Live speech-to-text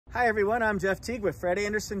Hi everyone, I'm Jeff Teague with Fred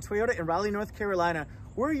Anderson Toyota in Raleigh, North Carolina.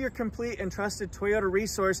 We're your complete and trusted Toyota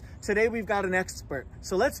resource. Today we've got an expert.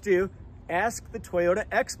 So let's do Ask the Toyota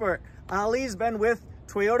Expert. Ali's been with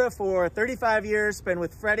Toyota for 35 years, been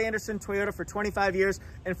with Fred Anderson Toyota for 25 years,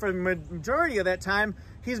 and for the majority of that time,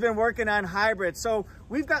 he's been working on hybrids. So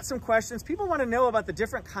we've got some questions. People want to know about the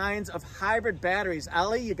different kinds of hybrid batteries.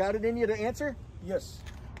 Ali, you got it in you to answer? Yes.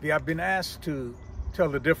 We have been asked to tell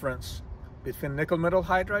the difference between nickel-metal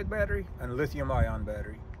hydride battery and lithium-ion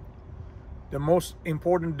battery. The most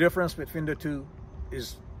important difference between the two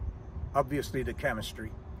is obviously the chemistry.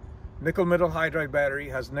 Nickel-metal hydride battery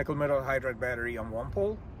has nickel-metal hydride battery on one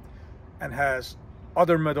pole and has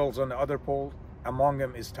other metals on the other pole. Among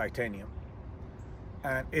them is titanium.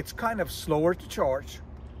 And it's kind of slower to charge.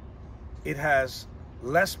 It has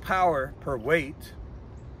less power per weight,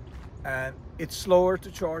 and it's slower to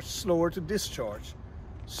charge, slower to discharge.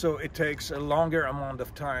 So it takes a longer amount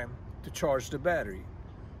of time to charge the battery.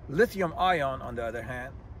 Lithium-ion, on the other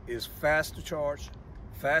hand, is fast to charge,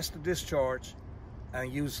 fast to discharge, and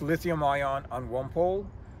use lithium-ion on one pole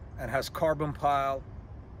and has carbon pile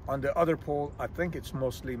on the other pole. I think it's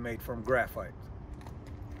mostly made from graphite.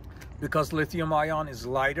 Because lithium-ion is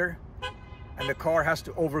lighter and the car has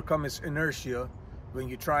to overcome its inertia when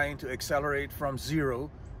you're trying to accelerate from zero,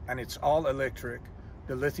 and it's all electric,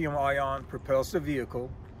 the lithium-ion propels the vehicle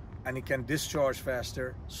and it can discharge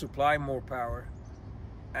faster, supply more power.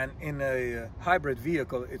 And in a hybrid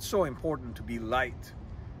vehicle, it's so important to be light.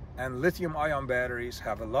 And lithium-ion batteries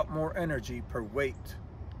have a lot more energy per weight.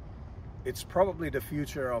 It's probably the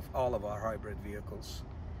future of all of our hybrid vehicles.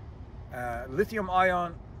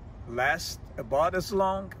 Lithium-ion lasts about as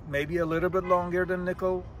long, maybe a little bit longer than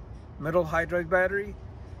nickel-metal hydride battery.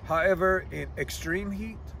 However, in extreme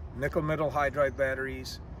heat, nickel-metal hydride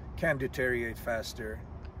batteries can deteriorate faster,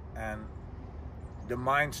 and the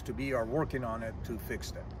minds to be are working on it to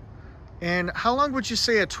fix that. And how long would you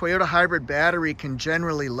say a Toyota hybrid battery can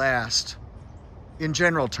generally last, in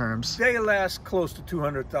general terms? They last close to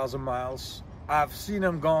 200,000 miles. I've seen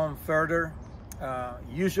them gone further.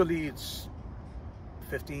 Usually it's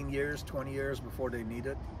 15 years, 20 years before they need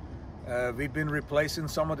it. We've been replacing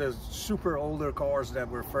some of the super older cars that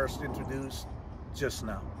were first introduced just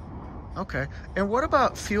now. Okay. And what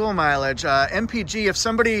about fuel mileage? MPG, if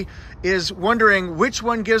somebody is wondering which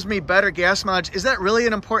one gives me better gas mileage, is that really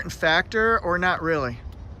an important factor or not really?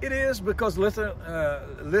 It is, because lithium-ion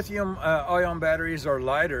batteries are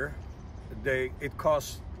lighter. It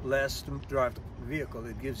costs less to drive the vehicle.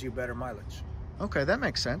 It gives you better mileage. Okay, that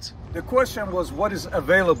makes sense. The question was what is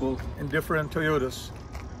available in different Toyotas.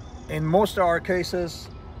 In most of our cases,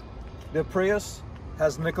 the Prius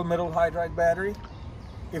has nickel-metal hydride battery.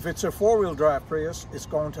 If it's a four-wheel drive Prius, it's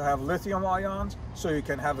going to have lithium ions, so you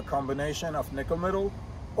can have a combination of nickel-metal,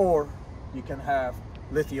 or you can have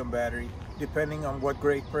lithium battery, depending on what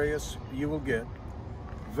grade Prius you will get.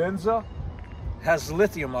 Venza has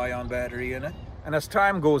lithium-ion battery in it, and as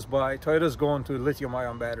time goes by, Toyota's going to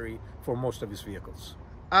lithium-ion battery for most of its vehicles.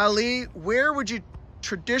 Ali, where would you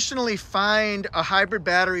traditionally find a hybrid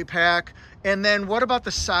battery pack, and then what about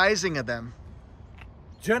the sizing of them?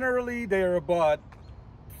 Generally, they're about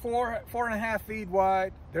 4.5 feet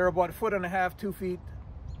wide. They're about 1.5 feet, 2 feet,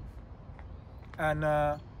 and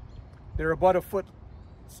they're about a foot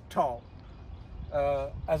tall.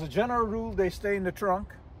 As a general rule, they stay in the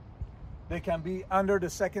trunk. They can be under the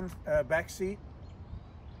second back seat.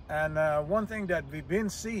 And one thing that we've been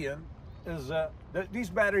seeing is that these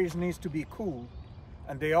batteries need to be cooled,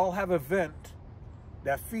 and they all have a vent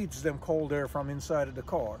that feeds them cold air from inside of the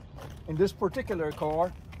car. In this particular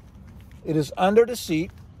car, it is under the seat.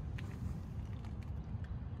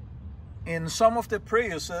 In some of the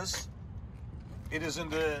Priuses, it is in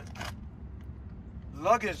the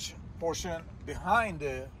luggage portion behind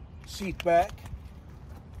the seat back,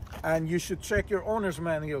 and you should check your owner's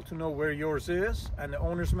manual to know where yours is. And the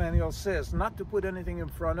owner's manual says not to put anything in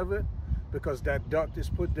front of it, because that duct is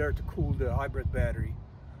put there to cool the hybrid battery.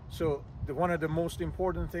 So one of the most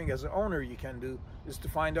important things as an owner you can do is to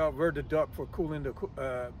find out where the duct for cooling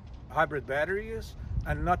the hybrid battery is,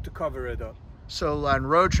 and not to cover it up. So on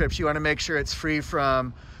road trips, you want to make sure it's free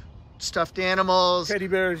from stuffed animals, teddy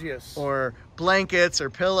bears, yes, or blankets or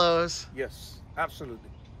pillows. Yes, absolutely.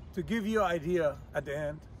 To give you an idea at the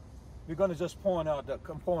end, we're going to just point out the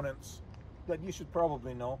components that you should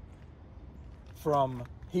probably know. From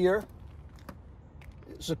here,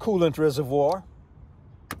 it's a coolant reservoir,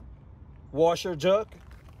 washer jug,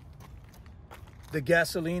 the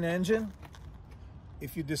gasoline engine.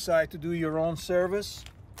 If you decide to do your own service,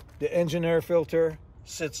 the engine air filter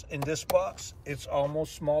sits in this box. It's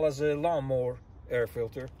almost small as a lawnmower air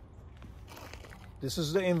filter. This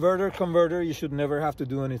is the inverter converter. You should never have to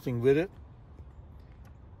do anything with it.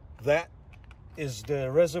 That is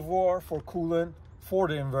the reservoir for coolant for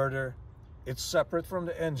the inverter. It's separate from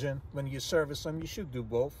the engine. When you service them, you should do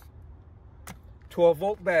both.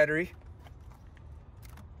 12-volt battery.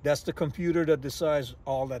 That's the computer that decides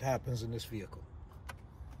all that happens in this vehicle.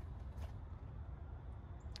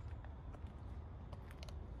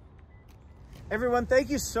 Everyone, thank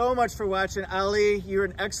you so much for watching. Ali, you're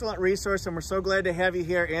an excellent resource, and we're so glad to have you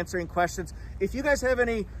here answering questions. If you guys have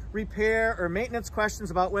any repair or maintenance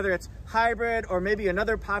questions about whether it's hybrid or maybe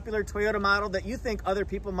another popular Toyota model that you think other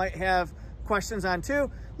people might have questions on too,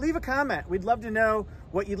 leave a comment. We'd love to know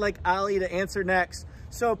what you'd like Ali to answer next.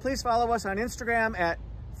 So please follow us on Instagram at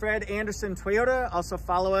Fred Anderson Toyota. Also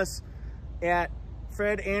follow us at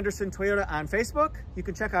Fred Anderson Toyota on Facebook. You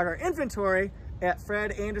can check out our inventory at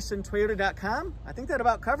fredandersontoyota.com. I think that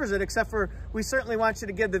about covers it, except for we certainly want you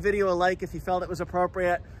to give the video a like if you felt it was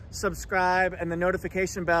appropriate, subscribe, and the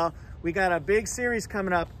notification bell. We got a big series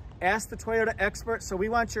coming up, Ask the Toyota Expert, so we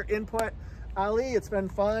want your input. Ali, it's been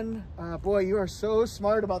fun. Boy, you are so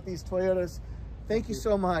smart about these Toyotas. Thank you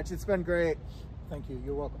so much. It's been great. Thank you.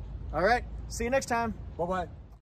 You're welcome. All right. See you next time. Bye-bye.